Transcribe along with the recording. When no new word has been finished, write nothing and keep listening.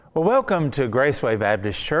Well, welcome to Graceway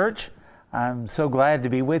Baptist Church. I'm so glad to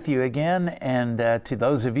be with you again, and to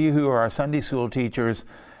those of you who are our Sunday school teachers,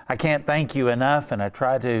 I can't thank you enough, and I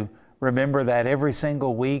try to remember that every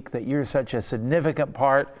single week, that you're such a significant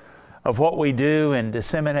part of what we do in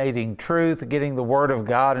disseminating truth, getting the Word of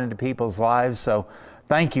God into people's lives. So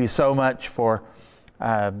thank you so much for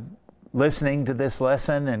listening to this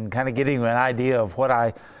lesson and kind of getting an idea of what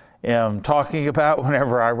I am talking about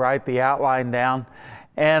whenever I write the outline down.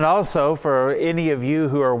 And also for any of you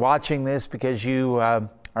who are watching this because you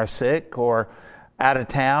are sick or out of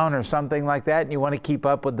town or something like that, and you want to keep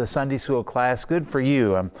up with the Sunday school class, good for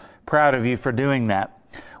you. I'm proud of you for doing that.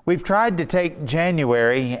 We've tried to take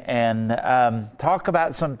January and talk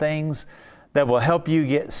about some things that will help you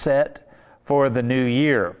get set for the new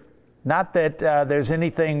year. Not that there's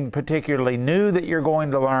anything particularly new that you're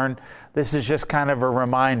going to learn. This is just kind of a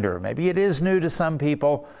reminder. Maybe it is new to some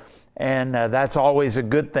people, and that's always a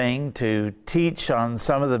good thing to teach on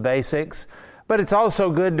some of the basics. But it's also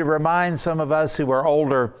good to remind some of us who are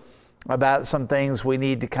older about some things we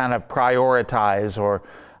need to kind of prioritize or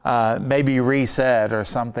maybe reset or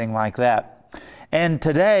something like that. And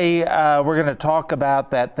today we're going to talk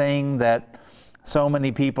about that thing that so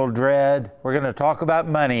many people dread. We're going to talk about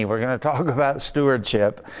money. We're going to talk about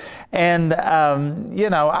stewardship. And,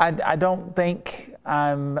 I don't think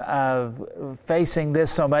I'm facing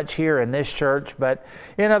this so much here in this church, but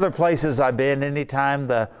in other places I've been, anytime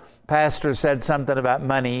the pastor said something about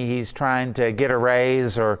money, he's trying to get a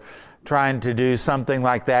raise or trying to do something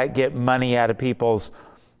like that, get money out of people's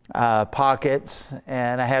pockets.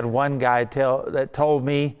 And I had one guy that told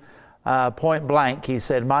me point blank, he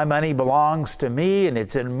said, "My money belongs to me and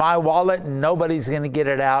it's in my wallet and nobody's going to get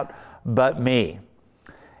it out but me."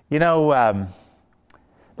 You know,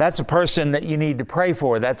 that's a person that you need to pray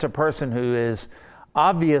for. That's a person who is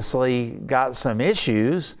obviously got some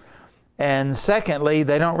issues. And secondly,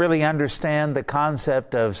 they don't really understand the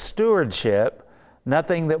concept of stewardship.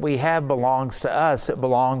 Nothing that we have belongs to us. It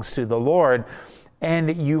belongs to the Lord.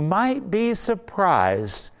 And you might be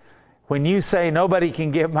surprised when you say, "Nobody can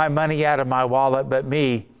get my money out of my wallet but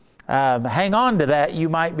me." Hang on to that. You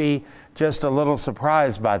might be just a little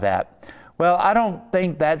surprised by that. Well, I don't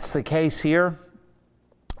think that's the case here.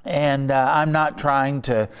 And I'm not trying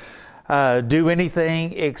to do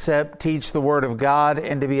anything except teach the Word of God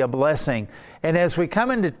and to be a blessing. And as we come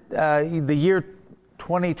into the year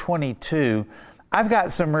 2022, I've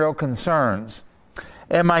got some real concerns.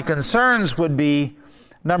 And my concerns would be,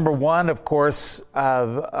 number one, of course,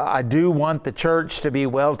 I do want the church to be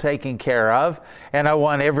well taken care of, and I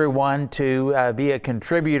want everyone to be a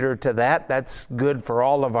contributor to that. That's good for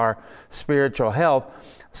all of our spiritual health.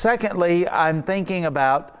 Secondly, I'm thinking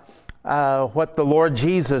about what the Lord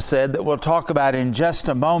Jesus said that we'll talk about in just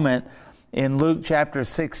a moment in Luke chapter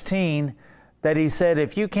 16, that he said,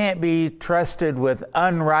 if you can't be trusted with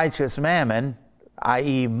unrighteous mammon,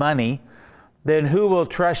 i.e. money, then who will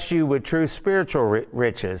trust you with true spiritual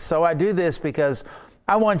riches? So I do this because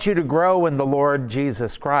I want you to grow in the Lord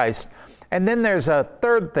Jesus Christ. And then there's a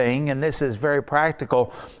third thing, and this is very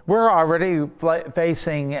practical. We're already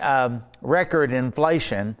facing record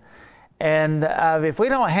inflation. And if we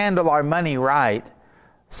don't handle our money right,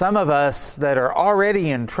 some of us that are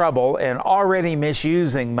already in trouble and already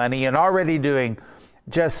misusing money and already doing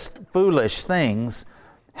just foolish things,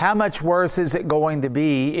 how much worse is it going to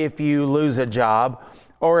be if you lose a job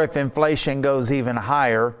or if inflation goes even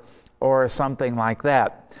higher or something like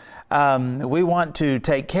that? We want to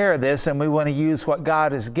take care of this, and we want to use what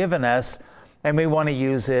God has given us, and we want to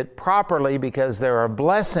use it properly because there are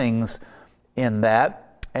blessings in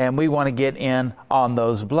that, and we want to get in on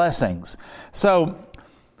those blessings. So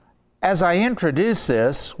as I introduce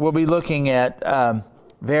this, we'll be looking at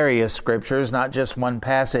various scriptures, not just one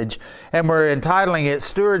passage, and we're entitling it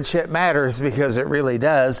Stewardship Matters because it really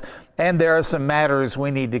does, and there are some matters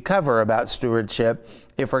we need to cover about stewardship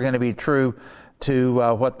if we're going to be true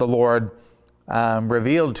to what the Lord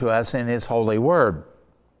revealed to us in His holy word.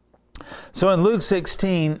 So in Luke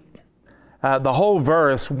 16, the whole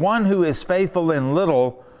verse, one who is faithful in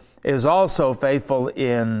little is also faithful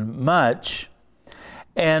in much,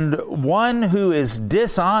 and one who is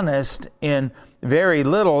dishonest in very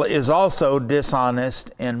little is also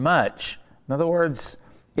dishonest in much. In other words,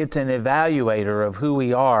 it's an evaluator of who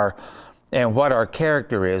we are and what our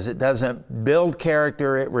character is. It doesn't build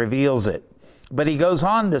character, it reveals it. But he goes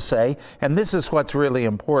on to say, and this is what's really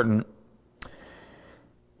important,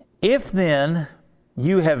 if then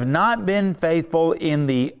you have not been faithful in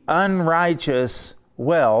the unrighteous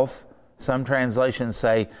wealth, some translations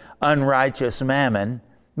say unrighteous mammon,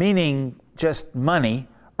 meaning just money,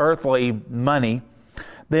 earthly money,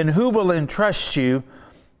 then who will entrust you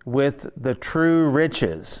with the true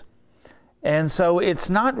riches? And so it's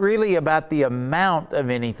not really about the amount of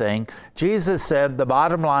anything. Jesus said the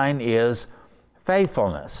bottom line is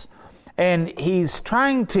faithfulness. And he's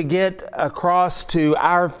trying to get across to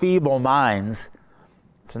our feeble minds,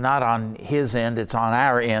 it's not on his end, it's on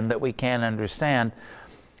our end that we can't understand,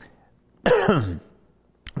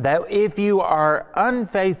 that if you are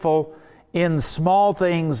unfaithful in small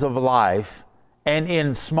things of life and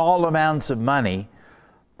in small amounts of money,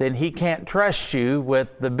 then he can't trust you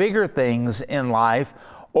with the bigger things in life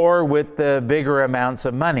or with the bigger amounts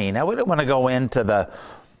of money. Now, we don't want to go into the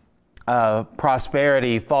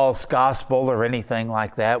prosperity false gospel or anything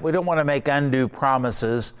like that. We don't want to make undue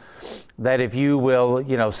promises that if you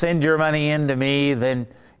will, send your money into me, then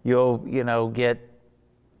you'll, get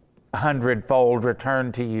 100-fold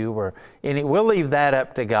returned to you, or we'll leave that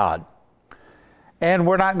up to God. And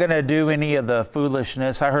we're not going to do any of the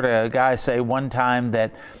foolishness. I heard a guy say one time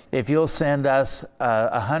that if you'll send us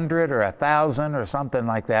 100 or 1,000 or something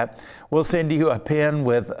like that, we'll send you a pen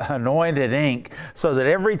with anointed ink so that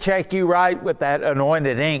every check you write with that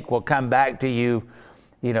anointed ink will come back to you,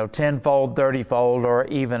 10-fold, 30-fold, or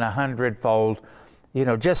even 100-fold.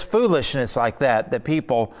 Just foolishness like that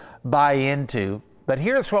people buy into. But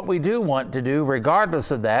here's what we do want to do,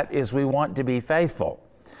 regardless of that, is we want to be faithful.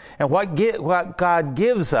 And what God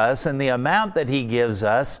gives us and the amount that he gives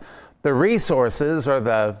us, the resources or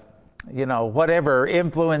the, whatever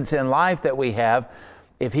influence in life that we have,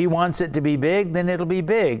 if he wants it to be big, then it'll be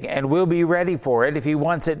big and we'll be ready for it. If he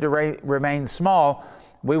wants it to remain small,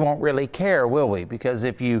 we won't really care, will we? Because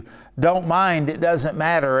if you don't mind, it doesn't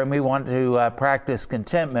matter, and we want to practice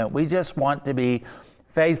contentment. We just want to be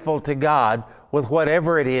faithful to God with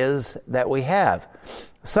whatever it is that we have.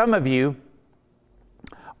 Some of you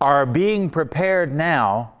are being prepared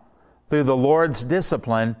now through the Lord's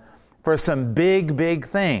discipline for some big, big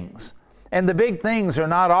things. And the big things are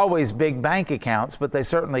not always big bank accounts, but they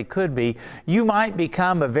certainly could be. You might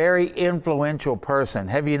become a very influential person.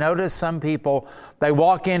 Have you noticed some people, they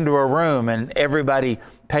walk into a room and everybody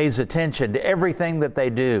pays attention to everything that they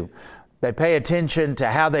do. They pay attention to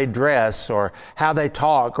how they dress or how they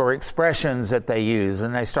talk or expressions that they use,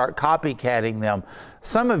 and they start copycatting them.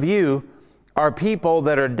 Some of you are people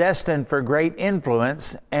that are destined for great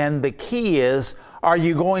influence, and the key is, are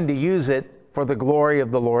you going to use it for the glory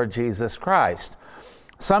of the Lord Jesus Christ?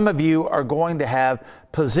 Some of you are going to have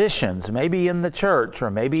positions, maybe in the church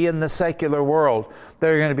or maybe in the secular world, that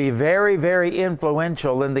are going to be very, very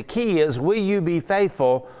influential, and the key is, will you be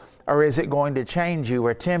faithful, or is it going to change you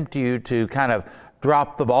or tempt you to kind of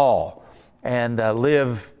drop the ball and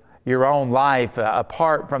live your own life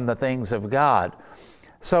apart from the things of God?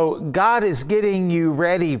 So God is getting you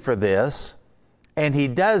ready for this, and he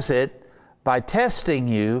does it by testing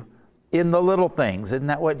you in the little things. Isn't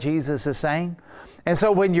that what Jesus is saying? And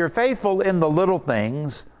so when you're faithful in the little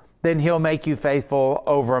things, then he'll make you faithful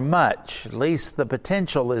over much. At least the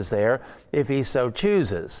potential is there if he so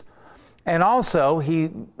chooses. And also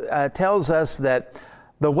he tells us that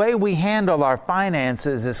the way we handle our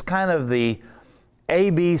finances is kind of the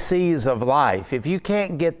ABCs of life. If you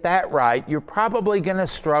can't get that right, you're probably going to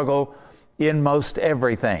struggle in most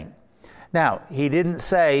everything. Now, he didn't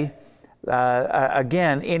say,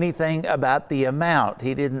 again, anything about the amount.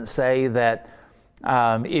 He didn't say that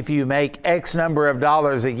if you make X number of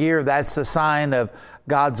dollars a year, that's the sign of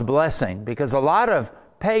God's blessing. Because a lot of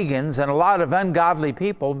pagans and a lot of ungodly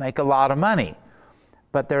people make a lot of money,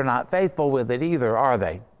 but they're not faithful with it either, are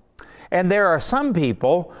they? And there are some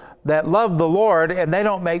people that love the Lord and they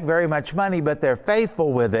don't make very much money, but they're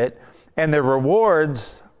faithful with it, and their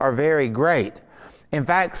rewards are very great. In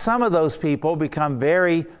fact, some of those people become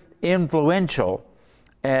very influential,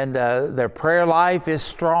 and their prayer life is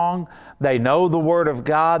strong. They know the Word of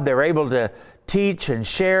God. They're able to teach and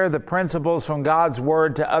share the principles from God's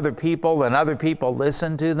Word to other people, and other people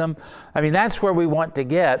listen to them. I mean, that's where we want to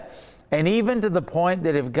get. And even to the point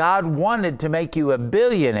that if God wanted to make you a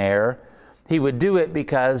billionaire, he would do it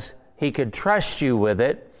because he could trust you with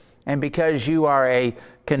it and because you are a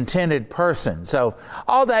contented person. So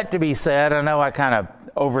all that to be said, I know I kind of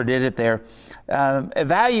overdid it there.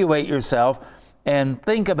 Evaluate yourself and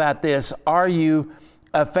think about this. Are you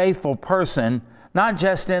a faithful person, not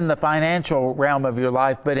just in the financial realm of your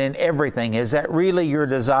life, but in everything? Is that really your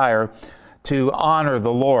desire to honor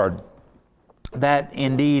the Lord? That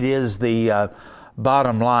indeed is the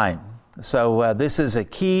bottom line. So this is a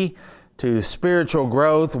key to spiritual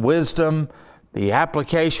growth, wisdom, the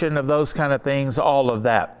application of those kind of things, all of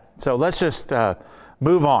that. So let's just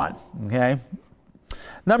move on, okay?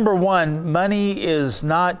 Number one, money is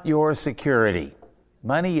not your security.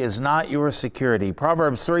 Money is not your security.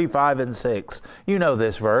 Proverbs 3, 5, and 6. You know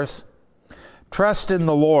this verse. Trust in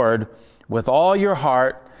the Lord with all your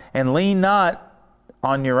heart and lean not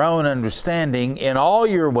on your own understanding. In all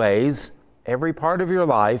your ways, every part of your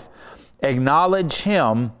life, acknowledge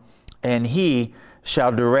Him, and He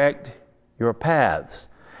shall direct your paths.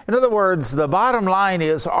 In other words, the bottom line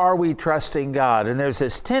is, are we trusting God? And there's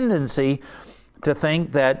this tendency to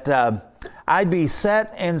think that I'd be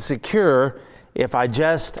set and secure if I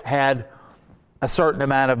just had a certain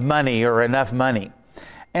amount of money or enough money.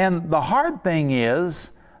 And the hard thing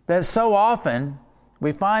is that so often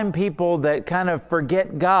we find people that kind of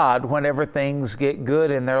forget God whenever things get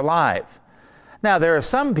good in their life. Now, there are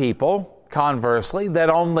some people, conversely, that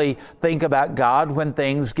only think about God when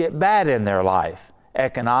things get bad in their life,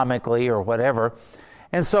 economically or whatever.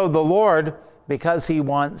 And so the Lord, because He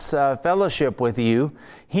wants fellowship with you,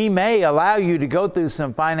 He may allow you to go through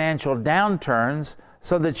some financial downturns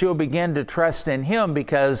so that you'll begin to trust in Him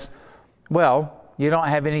because, well, you don't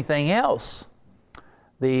have anything else.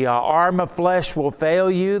 The arm of flesh will fail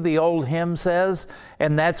you, the old hymn says,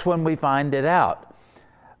 and that's when we find it out.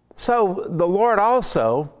 So the Lord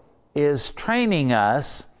also is training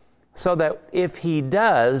us so that if He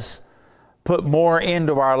does put more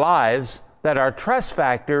into our lives, that our trust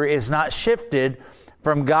factor is not shifted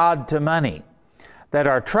from God to money. That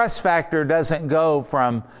our trust factor doesn't go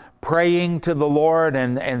from praying to the Lord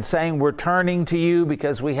and saying we're turning to You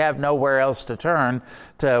because we have nowhere else to turn,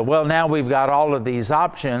 to, well, now we've got all of these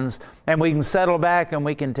options and we can settle back and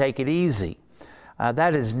we can take it easy.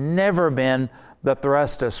 That has never been the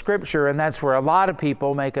thrust of Scripture, and that's where a lot of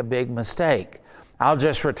people make a big mistake. I'll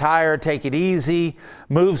just retire, take it easy,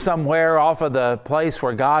 move somewhere off of the place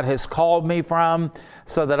where God has called me from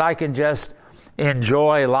so that I can just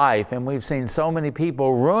enjoy life. And we've seen so many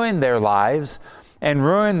people ruin their lives and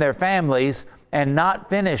ruin their families and not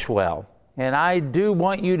finish well. And I do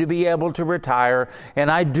want you to be able to retire, and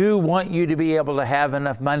I do want you to be able to have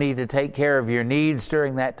enough money to take care of your needs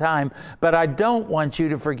during that time, but I don't want you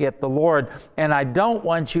to forget the Lord, and I don't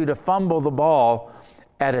want you to fumble the ball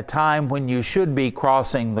at a time when you should be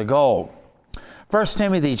crossing the goal. 1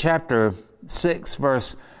 Timothy chapter 6,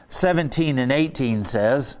 verse 17 and 18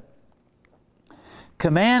 says,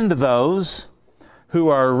 "Command those who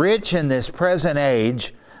are rich in this present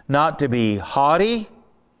age not to be haughty,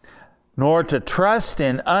 nor to trust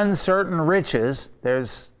in uncertain riches,"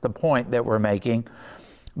 there's the point that we're making,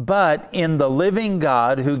 "but in the living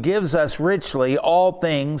God who gives us richly all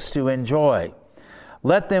things to enjoy.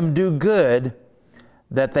 Let them do good,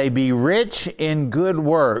 that they be rich in good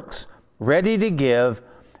works, ready to give,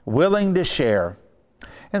 willing to share."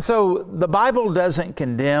 And so the Bible doesn't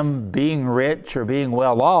condemn being rich or being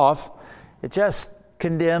well off. It just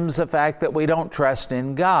condemns the fact that we don't trust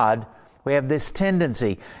in God. We have this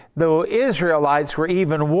tendency. The Israelites were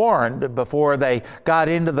even warned before they got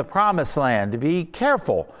into the Promised Land to be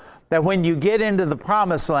careful that when you get into the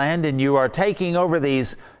Promised Land and you are taking over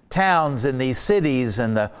these towns and these cities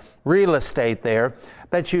and the real estate there,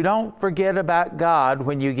 that you don't forget about God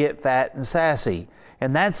when you get fat and sassy.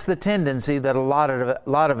 And that's the tendency that a lot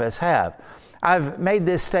of us have. I've made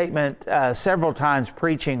this statement several times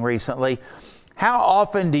preaching recently. How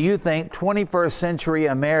often do you think 21st century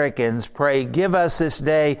Americans pray, "Give us this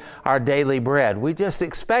day our daily bread"? We just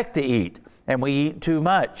expect to eat, and we eat too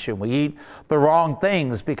much, and we eat the wrong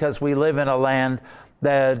things because we live in a land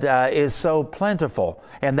that is so plentiful,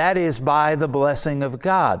 and that is by the blessing of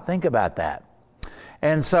God. Think about that.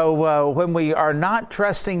 And so when we are not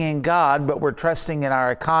trusting in God, but we're trusting in our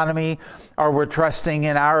economy, or we're trusting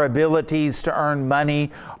in our abilities to earn money,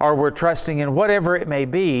 or we're trusting in whatever it may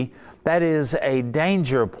be, that is a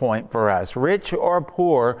danger point for us. Rich or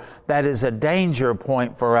poor, that is a danger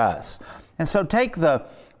point for us. And so take the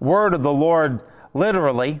word of the Lord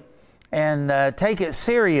literally and take it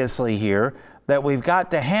seriously here, that we've got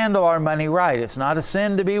to handle our money right. It's not a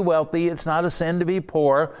sin to be wealthy. It's not a sin to be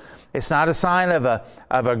poor. It's not a sign of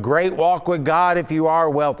a great walk with God if you are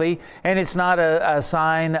wealthy. And it's not a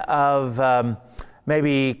sign of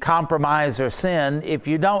maybe compromise or sin if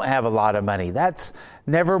you don't have a lot of money. That's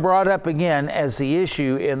never brought up again as the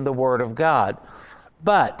issue in the Word of God.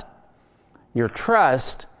 But your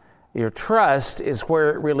trust is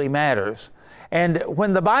where it really matters. And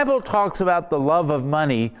when the Bible talks about the love of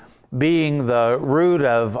money being the root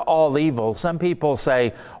of all evil, some people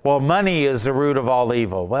say, well, money is the root of all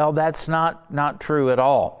evil. Well, that's not true at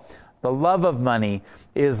all. The love of money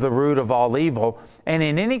is the root of all evil. And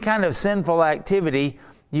in any kind of sinful activity,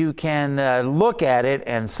 you can look at it,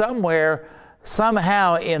 and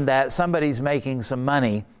somehow in that, somebody's making some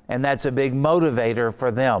money, and that's a big motivator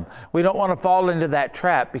for them. We don't want to fall into that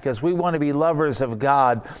trap because we want to be lovers of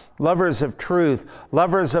God, lovers of truth,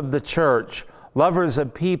 lovers of the church, lovers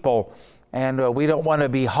of people, and we don't want to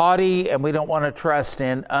be haughty, and we don't want to trust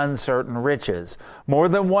in uncertain riches. More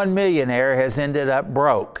than one millionaire has ended up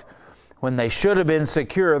broke when they should have been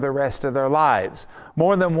secure the rest of their lives.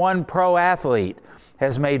 More than one pro athlete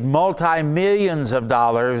has made multi-millions of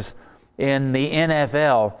dollars in the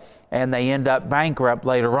NFL, and they end up bankrupt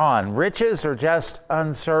later on. Riches are just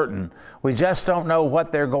uncertain. We just don't know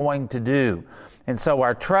what they're going to do. And so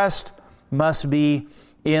our trust must be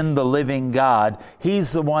in the living God.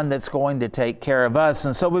 He's the one that's going to take care of us.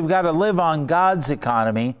 And so we've got to live on God's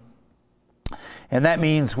economy. And that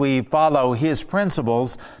means we follow His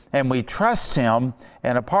principles and we trust Him.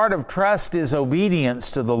 And a part of trust is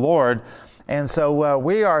obedience to the Lord. And so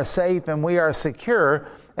we are safe and we are secure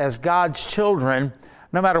as God's children,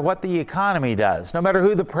 no matter what the economy does, no matter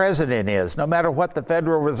who the president is, no matter what the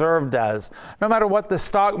Federal Reserve does, no matter what the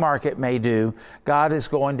stock market may do, God is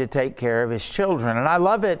going to take care of His children. And I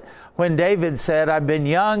love it when David said, I've been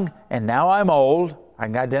young and now I'm old. I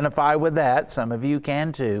can identify with that. Some of you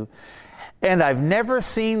can too. And I've never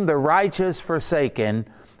seen the righteous forsaken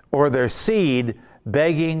or their seed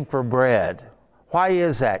begging for bread. Why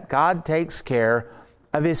is that? God takes care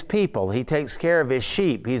of His people. He takes care of His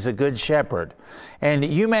sheep. He's a good shepherd. And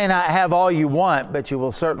you may not have all you want, but you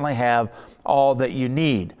will certainly have all that you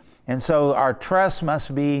need. And so our trust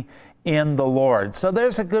must be in the Lord. So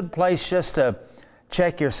there's a good place just to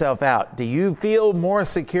check yourself out. Do you feel more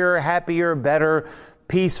secure, happier, better,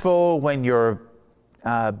 peaceful when your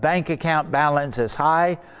bank account balance is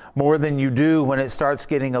high, more than you do when it starts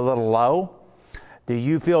getting a little low? Do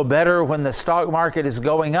you feel better when the stock market is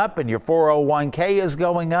going up and your 401k is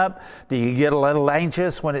going up? Do you get a little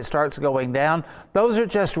anxious when it starts going down? Those are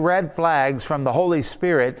just red flags from the Holy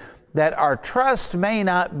Spirit that our trust may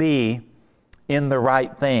not be in the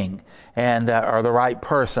right thing and or the right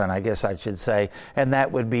person, I guess I should say, and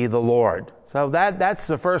that would be the Lord. So that's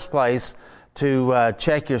the first place to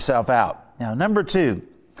check yourself out. Now, number 2,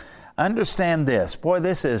 understand this. Boy,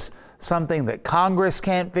 this is something that Congress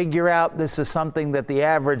can't figure out. This is something that the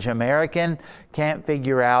average American can't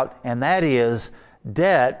figure out, and that is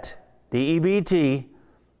debt, D-E-B-T,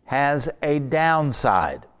 has a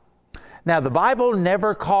downside. Now, the Bible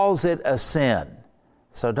never calls it a sin,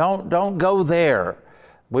 so don't go there.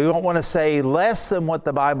 We don't want to say less than what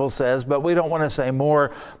the Bible says, but we don't want to say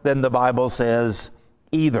more than the Bible says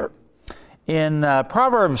either. In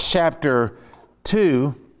Proverbs chapter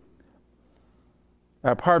 22,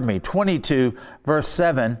 verse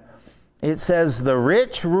 7, it says, "The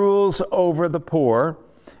rich rules over the poor,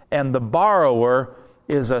 and the borrower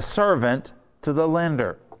is a servant to the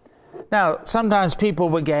lender." Now, sometimes people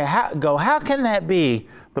would go, how can that be?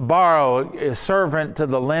 The borrower is servant to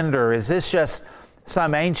the lender. Is this just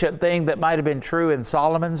some ancient thing that might have been true in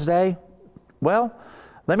Solomon's day? Well,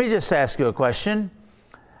 let me just ask you a question.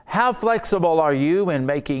 How flexible are you in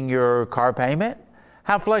making your car payment?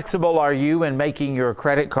 How flexible are you in making your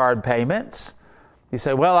credit card payments? You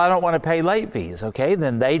say, well, I don't want to pay late fees. Okay,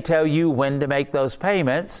 then they tell you when to make those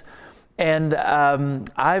payments. And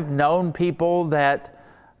I've known people that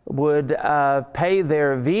would pay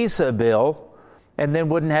their Visa bill and then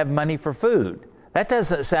wouldn't have money for food. That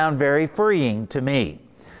doesn't sound very freeing to me.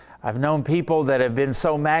 I've known people that have been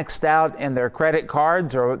so maxed out in their credit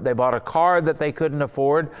cards, or they bought a car that they couldn't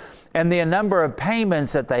afford, and the number of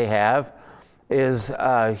payments that they have is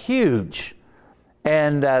huge.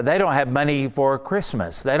 And they don't have money for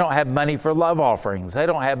Christmas. They don't have money for love offerings. They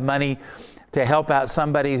don't have money to help out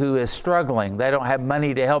somebody who is struggling. They don't have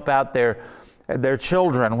money to help out their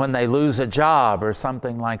children when they lose a job or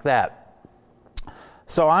something like that.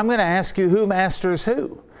 So I'm going to ask you, who masters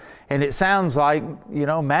who? And it sounds like,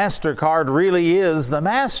 MasterCard really is the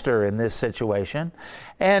master in this situation.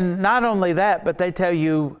 And not only that, but they tell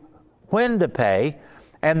you when to pay,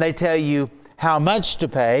 and they tell you how much to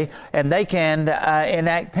pay, and they can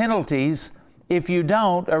enact penalties if you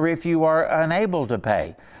don't or if you are unable to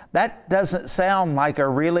pay. That doesn't sound like a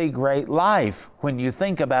really great life when you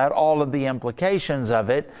think about all of the implications of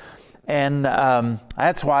it. And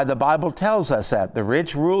that's why the Bible tells us that. The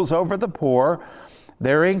rich rules over the poor.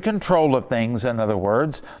 They're in control of things, in other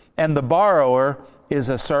words. And the borrower is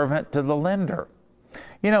a servant to the lender.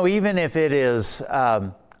 Even if it is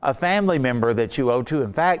a family member that you owe to.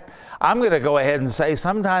 In fact, I'm going to go ahead and say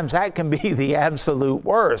sometimes that can be the absolute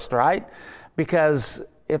worst, right? Because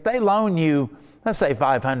if they loan you, let's say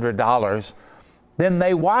 $500, then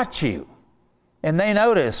they watch you. And they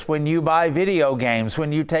notice when you buy video games,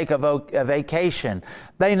 when you take a vacation.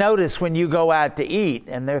 They notice when you go out to eat,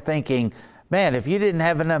 and they're thinking, man, if you didn't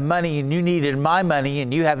have enough money and you needed my money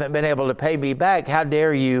and you haven't been able to pay me back, how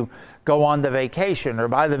dare you go on the vacation or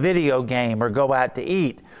buy the video game or go out to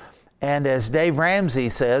eat? And as Dave Ramsey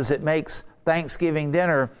says, it makes Thanksgiving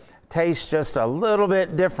dinner taste just a little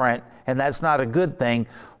bit different, and that's not a good thing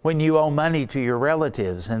when you owe money to your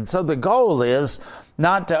relatives. And so the goal is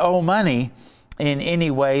not to owe money in any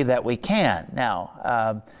way that we can.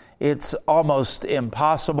 Now, it's almost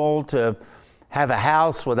impossible to have a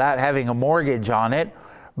house without having a mortgage on it,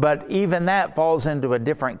 but even that falls into a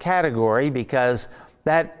different category because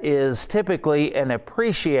that is typically an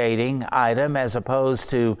appreciating item as opposed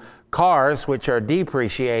to cars, which are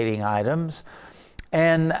depreciating items.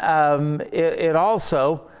 And it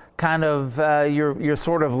also kind of, you're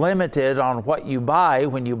sort of limited on what you buy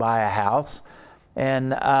when you buy a house.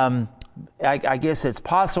 And I guess it's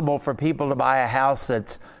possible for people to buy a house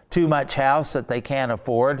that's too much house that they can't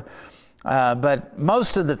afford. But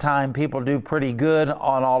most of the time, people do pretty good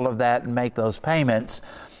on all of that and make those payments.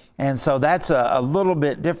 And so that's a little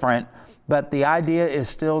bit different, but the idea is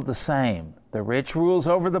still the same. The rich rules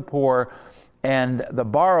over the poor, and the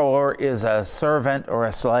borrower is a servant or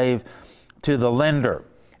a slave to the lender.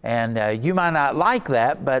 And you might not like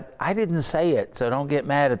that, but I didn't say it, so don't get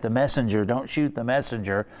mad at the messenger. Don't shoot the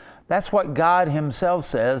messenger. That's what God Himself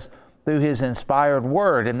says through His inspired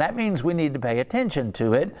Word, and that means we need to pay attention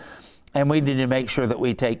to it, and we need to make sure that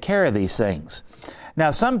we take care of these things.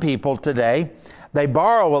 Now, some people today, they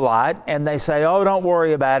borrow a lot, and they say, oh, don't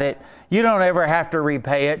worry about it. You don't ever have to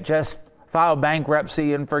repay it. Just file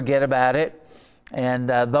bankruptcy and forget about it, and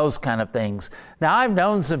those kind of things. Now, I've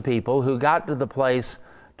known some people who got to the place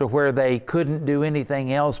to where they couldn't do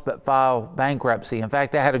anything else but file bankruptcy. In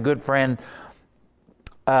fact, I had a good friend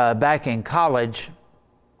back in college,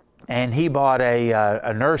 and he bought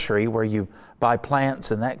a nursery where you buy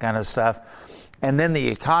plants and that kind of stuff. And then the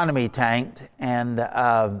economy tanked, and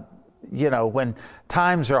when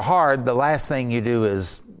times are hard, the last thing you do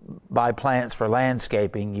is buy plants for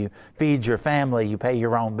landscaping. You feed your family, you pay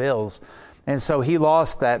your own bills. And so he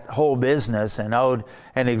lost that whole business and owed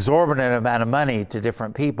an exorbitant amount of money to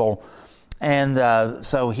different people. And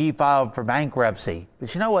so he filed for bankruptcy.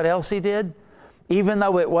 But you know what else he did? Even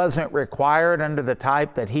though it wasn't required under the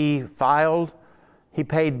type that he filed, he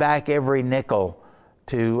paid back every nickel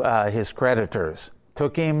to his creditors.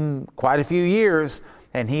 Took him quite a few years,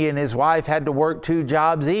 and he and his wife had to work 2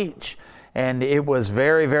 jobs each. And it was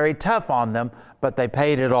very, very tough on them, but they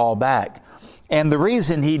paid it all back. And the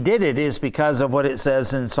reason he did it is because of what it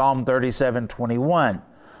says in Psalm 37:21.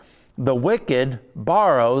 The wicked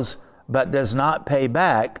borrows but does not pay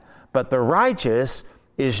back, but the righteous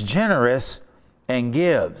is generous and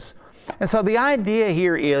gives. And so the idea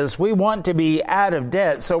here is we want to be out of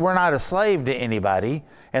debt so we're not a slave to anybody,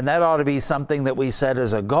 and that ought to be something that we set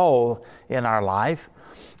as a goal in our life.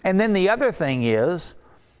 And then the other thing is,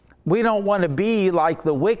 we don't want to be like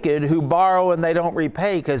the wicked who borrow and they don't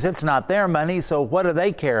repay because it's not their money, so what do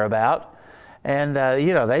they care about? And,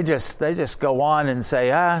 they just go on and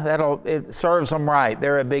say, it serves them right.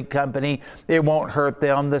 They're a big company. It won't hurt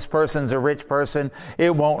them. This person's a rich person.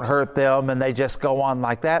 It won't hurt them. And they just go on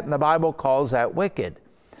like that. And the Bible calls that wicked.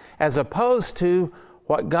 As opposed to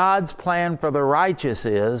what God's plan for the righteous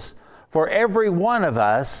is for every one of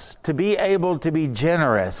us to be able to be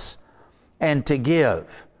generous and to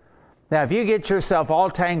give. Now, if you get yourself all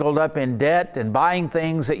tangled up in debt and buying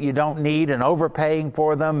things that you don't need and overpaying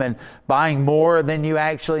for them and buying more than you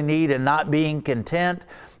actually need and not being content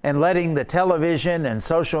and letting the television and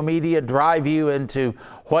social media drive you into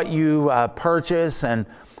what you purchase and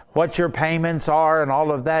what your payments are and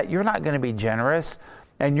all of that, you're not going to be generous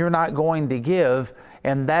and you're not going to give.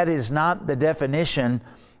 And that is not the definition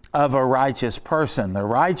of a righteous person. The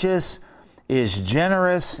righteous is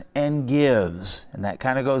generous and gives. And that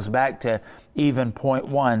kind of goes back to even point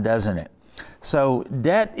 1, doesn't it? So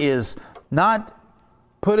debt is not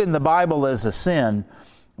put in the Bible as a sin,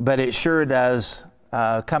 but it sure does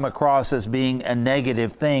come across as being a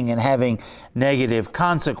negative thing and having negative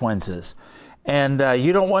consequences. And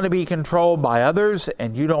you don't want to be controlled by others,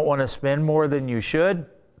 and you don't want to spend more than you should.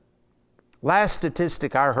 Last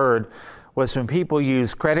statistic I heard was when people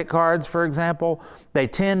use credit cards, for example, they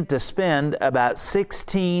tend to spend about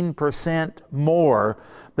 16% more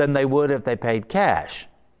than they would if they paid cash.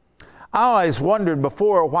 I always wondered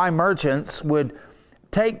before why merchants would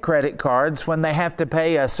take credit cards when they have to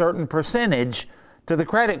pay a certain percentage to the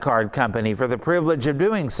credit card company for the privilege of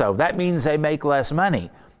doing so. That means they make less money.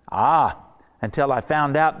 until I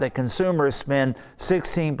found out that consumers spend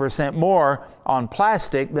 16% more on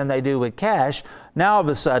plastic than they do with cash. Now all of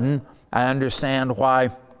a sudden, I understand why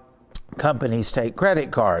companies take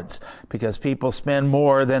credit cards, because people spend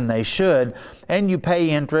more than they should, and you pay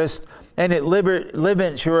interest, and it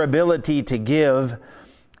limits your ability to give.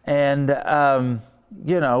 And,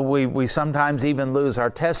 we sometimes even lose our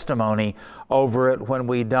testimony over it when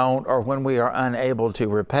we don't, or when we are unable to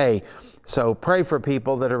repay. So pray for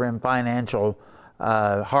people that are in financial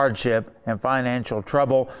hardship and financial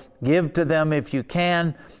trouble. Give to them if you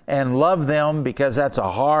can, and love them, because that's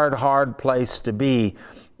a hard place to be.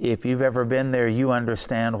 If you've ever been there, you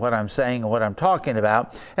understand what I'm saying and what I'm talking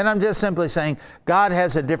about. And I'm just simply saying God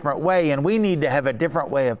has a different way, and we need to have a different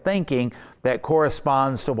way of thinking that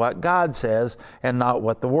corresponds to what God says and not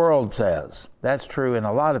what the world says. That's true in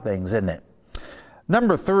a lot of things, isn't it?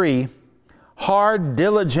 Number 3, hard,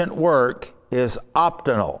 diligent work is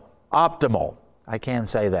optimal. I can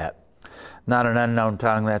say that. Not an unknown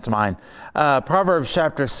tongue, that's mine. Proverbs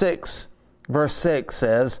chapter 6, verse 6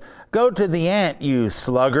 says, "Go to the ant, you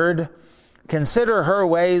sluggard. Consider her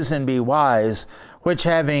ways and be wise, which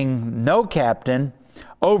having no captain,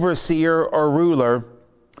 overseer, or ruler,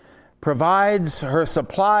 provides her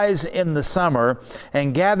supplies in the summer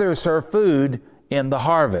and gathers her food in the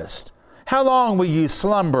harvest. How long will you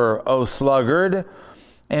slumber, O sluggard?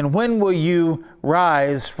 And when will you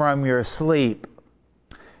rise from your sleep?"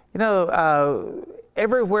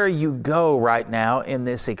 Everywhere you go right now in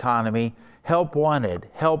this economy, help wanted,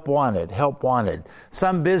 help wanted, help wanted.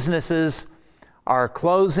 Some businesses are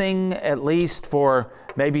closing at least for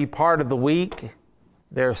maybe part of the week.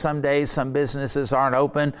 There are some days some businesses aren't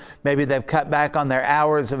open. Maybe they've cut back on their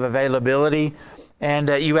hours of availability. And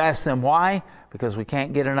you ask them why? Because we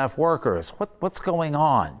can't get enough workers. What's going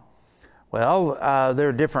on? Well, there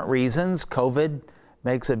are different reasons. COVID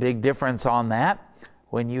makes a big difference on that.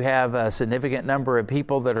 When you have a significant number of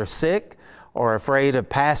people that are sick or afraid of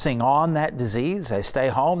passing on that disease, they stay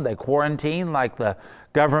home, they quarantine like the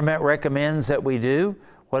government recommends that we do.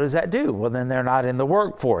 What does that do? Well, then they're not in the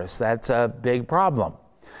workforce. That's a big problem.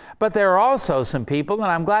 But there are also some people,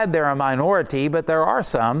 and I'm glad they're a minority, but there are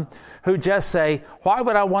some who just say, why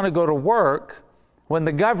would I want to go to work when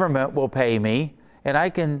the government will pay me and I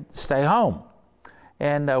can stay home?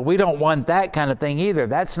 And we don't want that kind of thing either.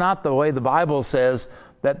 That's not the way the Bible says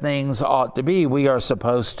that things ought to be. We are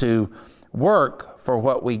supposed to work for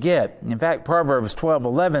what we get. In fact, Proverbs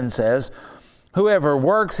 12:11 says, "Whoever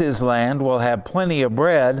works his land will have plenty of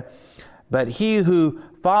bread, but he who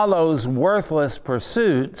follows worthless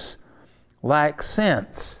pursuits lacks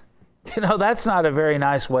sense." That's not a very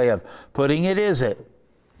nice way of putting it, is it?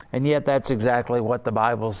 And yet that's exactly what the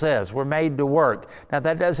Bible says. We're made to work. Now,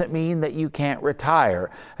 that doesn't mean that you can't retire.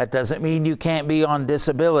 That doesn't mean you can't be on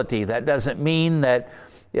disability. That doesn't mean that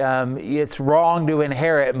it's wrong to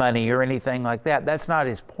inherit money or anything like that. That's not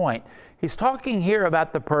his point. He's talking here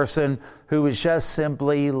about the person who is just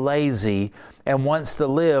simply lazy and wants to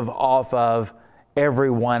live off of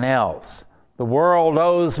everyone else. The world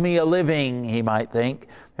owes me a living, he might think,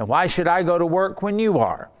 and why should I go to work when you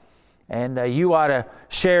are? And you ought to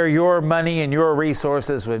share your money and your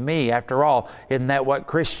resources with me. After all, isn't that what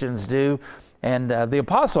Christians do? And the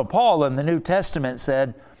Apostle Paul in the New Testament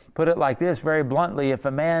put it like this very bluntly, if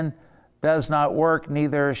a man does not work,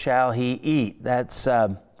 neither shall he eat. That's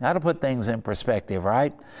how to put things in perspective,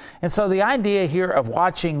 right? And so the idea here of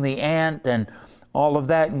watching the ant and all of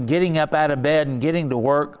that and getting up out of bed and getting to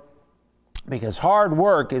work, because hard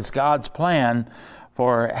work is God's plan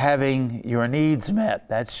for having your needs met.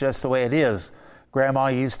 That's just the way it is. Grandma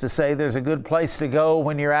used to say there's a good place to go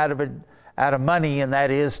when you're out of money, and that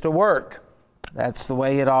is to work. That's the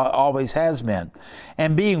way it always has been.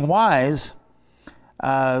 And being wise,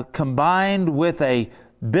 combined with a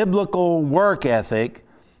biblical work ethic,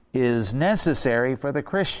 is necessary for the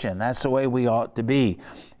Christian. That's the way we ought to be.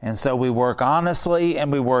 And so we work honestly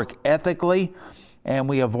and we work ethically, and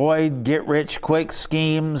we avoid get-rich-quick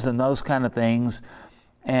schemes and those kind of things.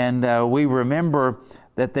 And we remember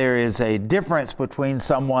that there is a difference between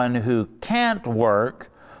someone who can't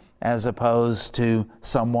work as opposed to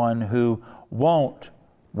someone who won't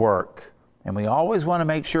work. And we always want to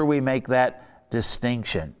make sure we make that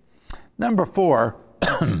distinction. Number 4,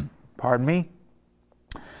 pardon me,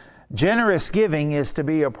 generous giving is to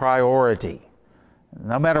be a priority.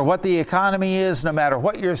 No matter what the economy is, no matter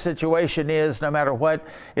what your situation is, no matter what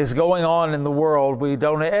is going on in the world, we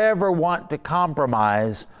don't ever want to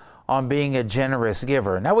compromise on being a generous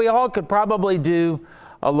giver. Now, we all could probably do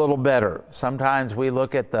a little better. Sometimes we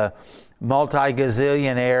look at the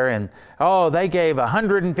multi-gazillionaire, and they gave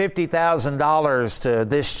 $150,000 to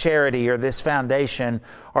this charity or this foundation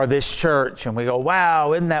or this church, and we go,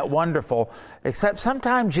 wow, isn't that wonderful? Except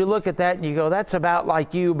sometimes you look at that and you go, that's about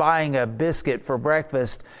like you buying a biscuit for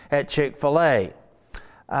breakfast at Chick-fil-A.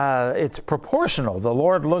 It's proportional. The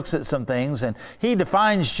Lord looks at some things and He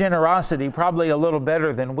defines generosity probably a little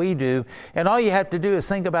better than we do. And all you have to do is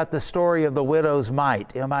think about the story of the widow's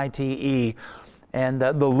mite, M-I-T-E, and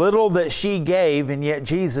the little that she gave, and yet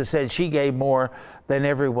Jesus said she gave more than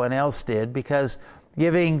everyone else did, because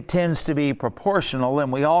giving tends to be proportional,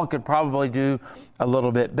 and we all could probably do a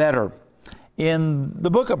little bit better. In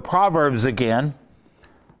the book of Proverbs again,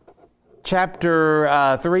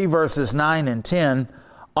 chapter 3, verses 9 and 10,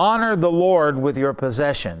 honor the Lord with your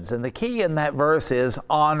possessions. And the key in that verse is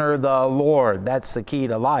honor the Lord. That's the key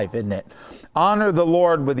to life, isn't it? Honor the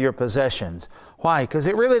Lord with your possessions. Why? Because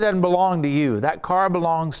it really doesn't belong to you. That car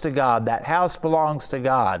belongs to God. That house belongs to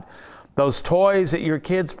God. Those toys that your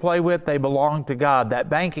kids play with, they belong to God. That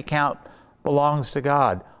bank account belongs to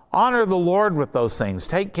God. Honor the Lord with those things.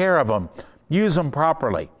 Take care of them. Use them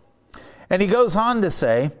properly. And he goes on to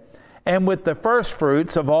say, and with the first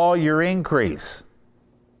fruits of all your increase.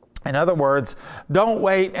 In other words, don't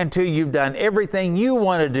wait until you've done everything you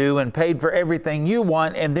want to do and paid for everything you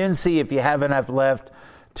want and then see if you have enough left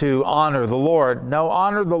to honor the Lord. No,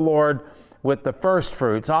 honor the Lord with the first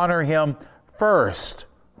fruits. Honor Him first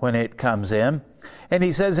when it comes in. And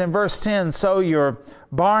he says in verse 10, so your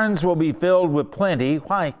barns will be filled with plenty.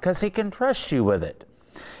 Why? Because He can trust you with it.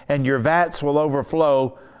 And your vats will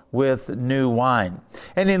overflow with new wine.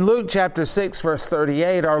 And in Luke chapter 6, verse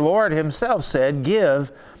 38, our Lord Himself said,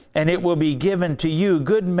 give, and it will be given to you,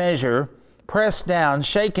 good measure, pressed down,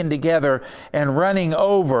 shaken together, and running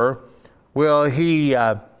over, will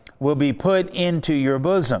be put into your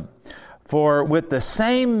bosom. For with the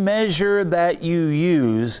same measure that you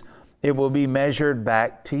use, it will be measured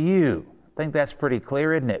back to you. I think that's pretty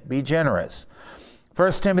clear, isn't it? Be generous.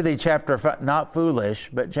 1 Timothy chapter 5, not foolish,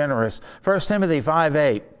 but generous. 1 Timothy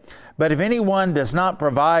 5:8. But if anyone does not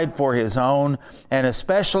provide for his own, and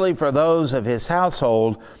especially for those of his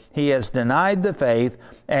household, he has denied the faith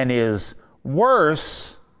and is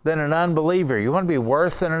worse than an unbeliever. You want to be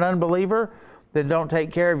worse than an unbeliever? Then don't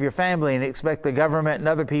take care of your family and expect the government and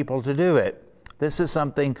other people to do it. This is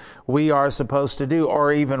something we are supposed to do.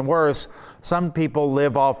 Or even worse, some people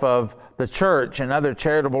live off of the church and other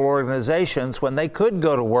charitable organizations when they could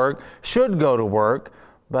go to work, should go to work,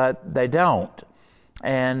 but they don't.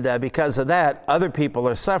 And because of that, other people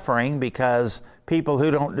are suffering because people who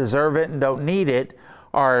don't deserve it and don't need it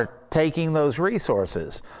are taking those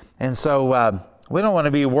resources. And so we don't want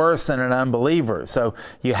to be worse than an unbeliever. So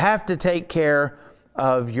you have to take care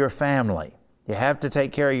of your family. You have to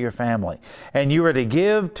take care of your family. And you are to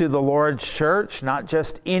give to the Lord's church, not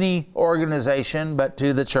just any organization, but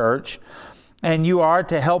to the church. And you are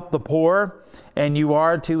to help the poor, and you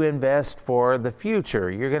are to invest for the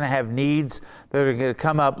future. You're going to have needs that are going to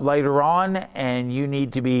come up later on, and you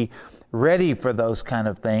need to be ready for those kind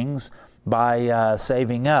of things by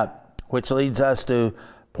saving up. Which leads us to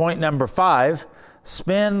point number 5,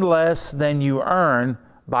 spend less than you earn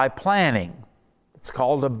by planning. It's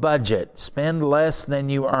called a budget. Spend less than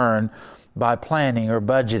you earn by planning or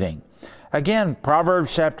budgeting. Again,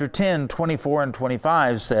 Proverbs chapter 10, 24 and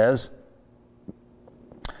 25 says,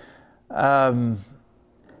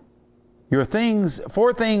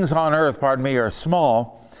 four things on earth, are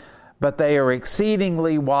small, but they are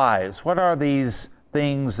exceedingly wise. What are these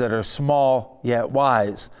things that are small yet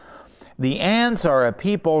wise? The ants are a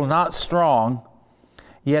people not strong,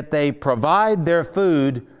 yet they provide their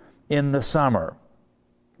food in the summer.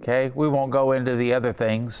 Okay, we won't go into the other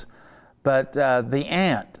things, but the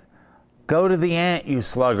ant. Go to the ant, you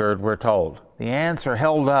sluggard, we're told. The ants are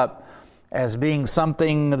held up as being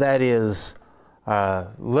something that is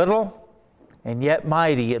little and yet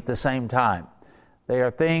mighty at the same time. They are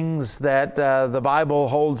things that the Bible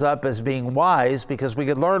holds up as being wise because we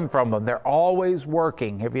could learn from them. They're always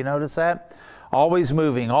working. Have you noticed that? Always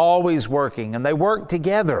moving, always working. And they work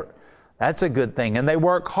together. That's a good thing. And they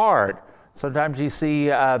work hard. Sometimes you see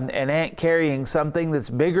an ant carrying something that's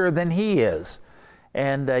bigger than he is.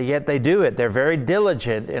 And yet they do it. They're very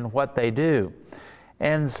diligent in what they do.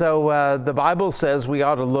 And so the Bible says we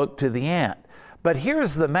ought to look to the ant. But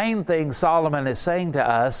here's the main thing Solomon is saying to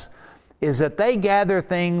us, is that they gather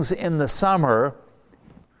things in the summer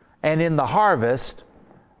and in the harvest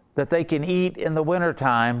that they can eat in the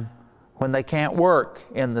wintertime when they can't work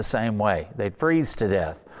in the same way. They'd freeze to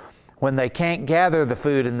death. when they can't gather the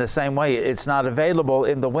food in the same way. It's not available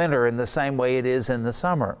in the winter in the same way it is in the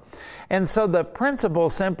summer. And so the principle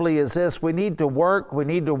simply is this: we need to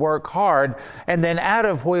work hard, and then out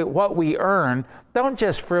of what we earn, don't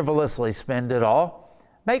just frivolously spend it all.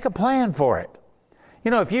 Make a plan for it. You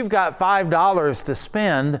know, if you've got $5 to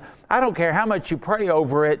spend, I don't care how much you pray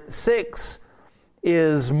over it, $6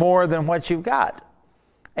 is more than what you've got.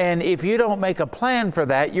 And if you don't make a plan for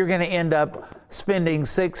that, you're going to end up spending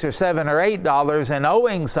 $6 or $7 or $8 and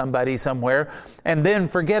owing somebody somewhere, and then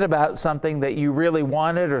forget about something that you really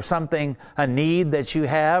wanted, or something, a need that you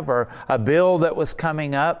have, or a bill that was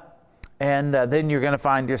coming up. And then you're going to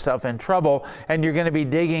find yourself in trouble, and you're going to be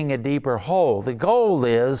digging a deeper hole. The goal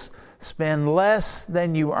is spend less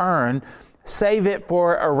than you earn. Save it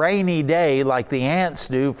for a rainy day like the ants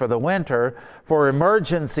do for the winter, for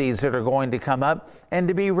emergencies that are going to come up, and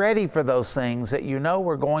to be ready for those things that you know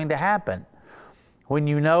are going to happen. When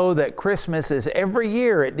you know that Christmas is every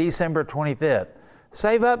year at December 25th,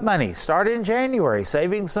 save up money. Start in January,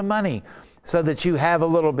 saving some money so that you have a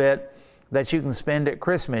little bit that you can spend at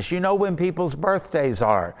Christmas. You know when people's birthdays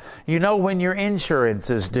are. You know when your insurance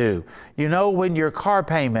is due. You know when your car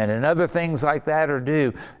payment and other things like that are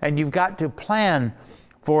due. And you've got to plan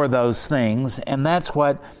for those things, and that's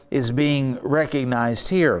what is being recognized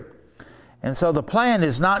here. And so the plan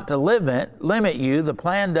is not to limit you. The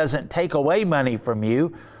plan doesn't take away money from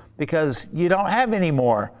you, because you don't have any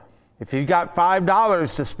more. If you've got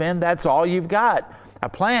 $5 to spend, that's all you've got. A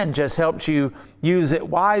plan just helps you use it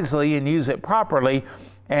wisely and use it properly,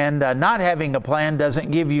 and not having a plan doesn't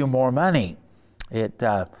give you more money. It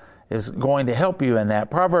is going to help you in that.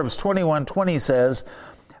 Proverbs 21:20 says,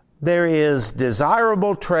 "There is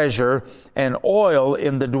desirable treasure and oil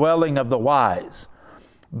in the dwelling of the wise,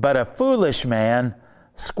 but a foolish man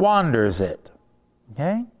squanders it."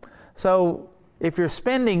 Okay? So if you're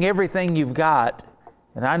spending everything you've got,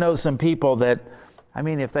 and I know some people that,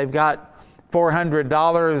 if they've got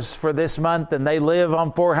 $400 for this month and they live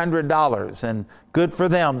on $400, and good for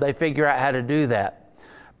them, they figure out how to do that.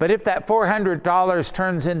 But if that $400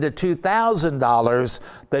 turns into $2,000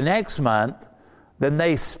 the next month, then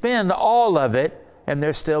they spend all of it and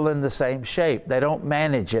they're still in the same shape. They don't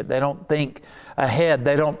manage it. They don't think ahead.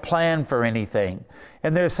 They don't plan for anything.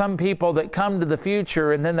 And there's some people that come to the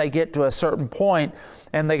future and then they get to a certain point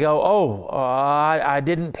and they go, I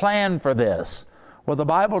didn't plan for this. Well, the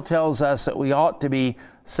Bible tells us that we ought to be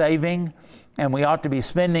saving, and we ought to be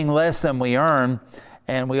spending less than we earn,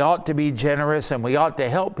 and we ought to be generous, and we ought to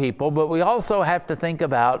help people, but we also have to think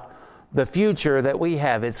about the future that we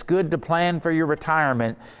have. It's good to plan for your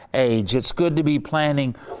retirement age. It's good to be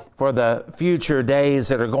planning for the future days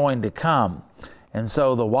that are going to come. And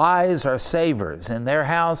so the wise are savers. In their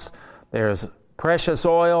house, there's precious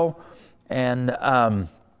oil, and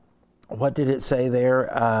what did it say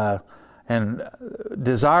there? And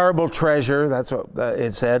desirable treasure, that's what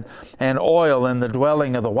it said, and oil in the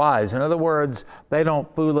dwelling of the wise. In other words, they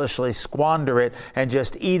don't foolishly squander it and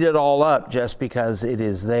just eat it all up just because it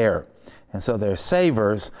is there. And so they're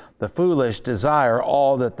savers. The foolish desire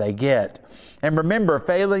all that they get. And remember,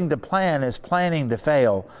 failing to plan is planning to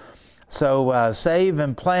fail. So save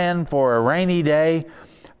and plan for a rainy day.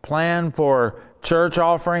 Plan for church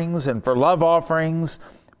offerings and for love offerings.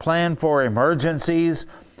 Plan for emergencies.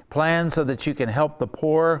 Plan so that you can help the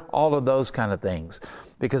poor, all of those kind of things.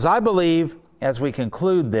 Because I believe, as we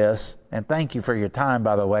conclude this, and thank you for your time,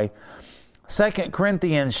 by the way, 2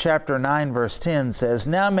 Corinthians chapter 9, verse 10 says,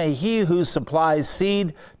 "Now may he who supplies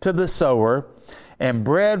seed to the sower and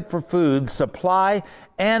bread for food supply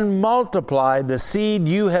and multiply the seed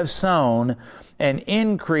you have sown and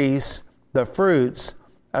increase the fruits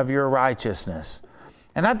of your righteousness."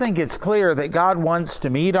 And I think it's clear that God wants to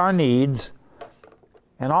meet our needs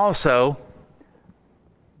and also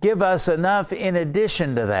give us enough in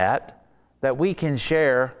addition to that, that we can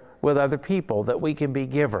share with other people, that we can be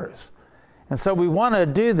givers. And so we want to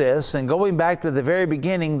do this, and going back to the very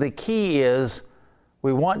beginning, the key is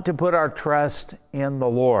we want to put our trust in the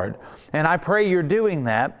Lord. And I pray you're doing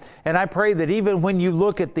that, and I pray that even when you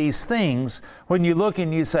look at these things, when you look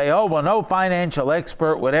and you say, oh, well, no financial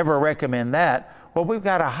expert would ever recommend that. Well, we've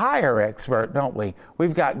got a higher expert, don't we?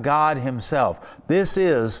 We've got God Himself. This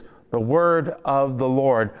is the word of the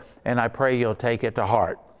Lord, and I pray you'll take it to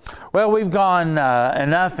heart. Well, we've gone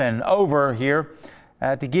enough and over here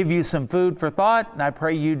to give you some food for thought, and I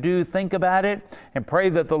pray you do think about it, and pray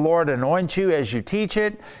that the Lord anoints you as you teach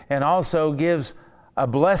it, and also gives a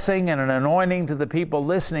blessing and an anointing to the people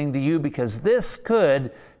listening to you, because this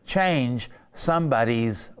could change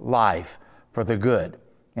somebody's life for the good.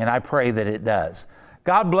 And I pray that it does.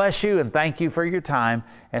 God bless you and thank you for your time,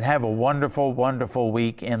 and have a wonderful, wonderful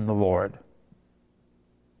week in the Lord.